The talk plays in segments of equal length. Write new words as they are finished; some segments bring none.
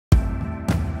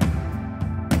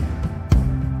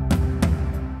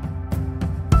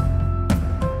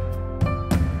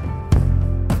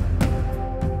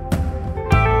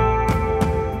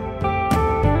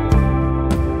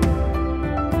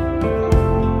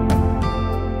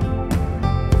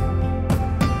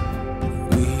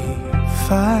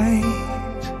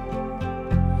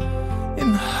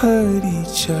hurt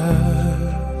each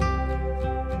other.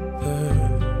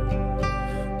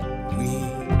 We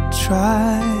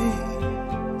try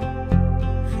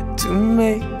to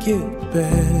make it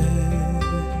better.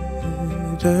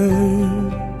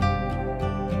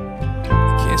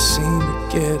 Can't seem to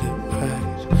get it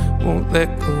right. Won't let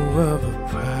go of a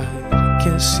pride.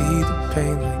 Can't see the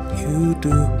pain like you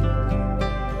do.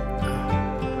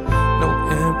 No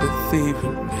empathy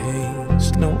remains,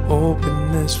 no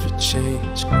openness for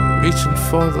change. Reaching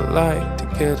for the light to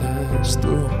get us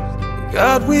through.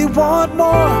 God, we want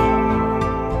more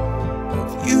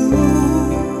of you.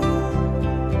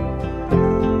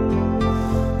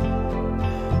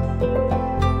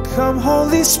 Come,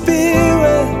 Holy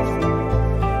Spirit.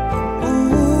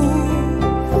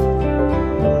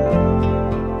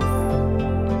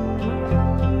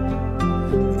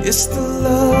 It's the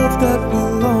love that we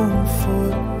long for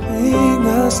to bring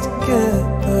us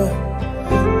together,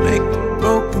 make the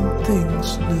broken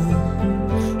things new.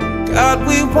 God,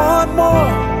 we want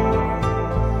more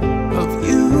of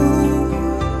you,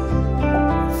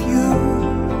 of you.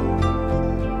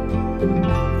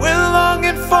 We're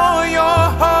longing for your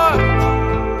heart.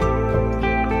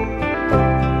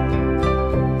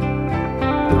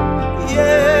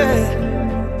 Yeah.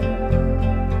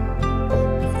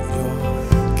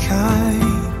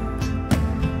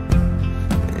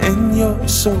 And you're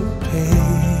so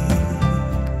patient.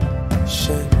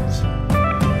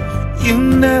 You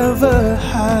never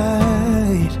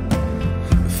hide.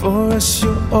 For us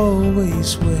you're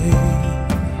always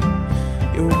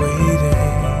You're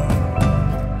waiting.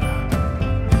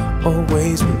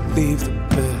 Always believe the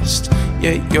best.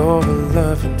 Yeah, you're a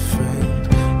loving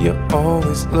friend. You're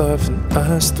always loving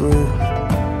us through.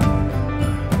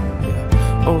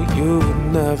 Oh, you will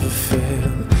never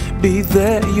fail. Be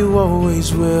there, you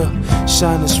always will.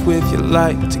 Shine us with your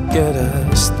light to get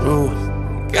us through.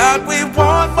 God, we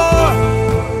want more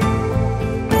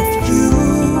of you.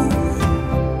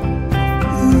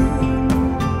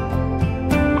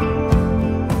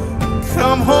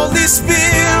 Come, Holy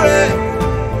Spirit.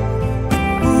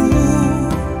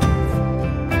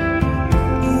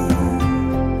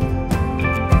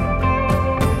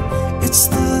 It's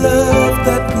the love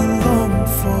that we long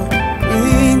for.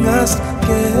 Bring us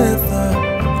together,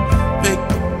 make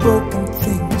the broken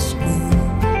things new.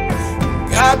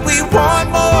 God, we want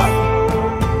more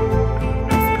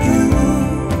of you,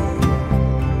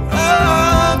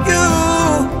 of you.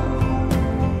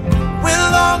 We're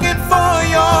longing for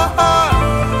your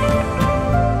heart.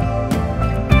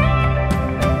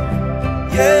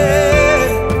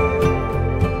 Yeah,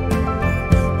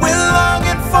 we're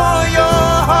longing for your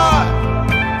heart.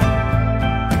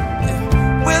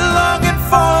 We're longing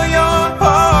for your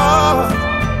heart.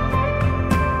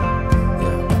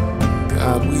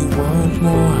 God, we want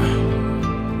more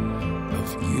of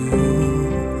you.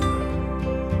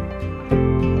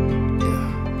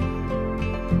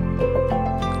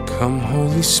 Come,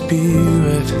 Holy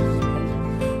Spirit,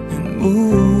 and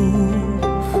move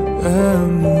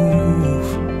and move.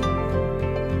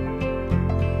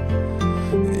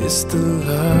 It's the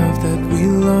love that we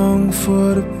long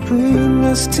for to bring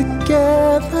us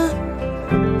together,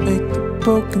 make the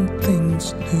broken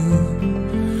things new.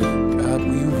 God,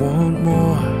 we want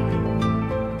more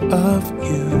of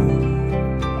you,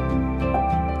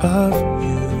 of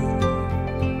you.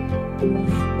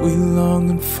 We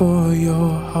longing for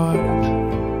your heart.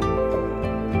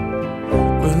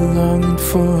 We're longing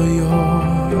for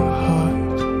your heart.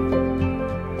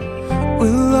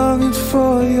 We're longing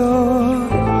for your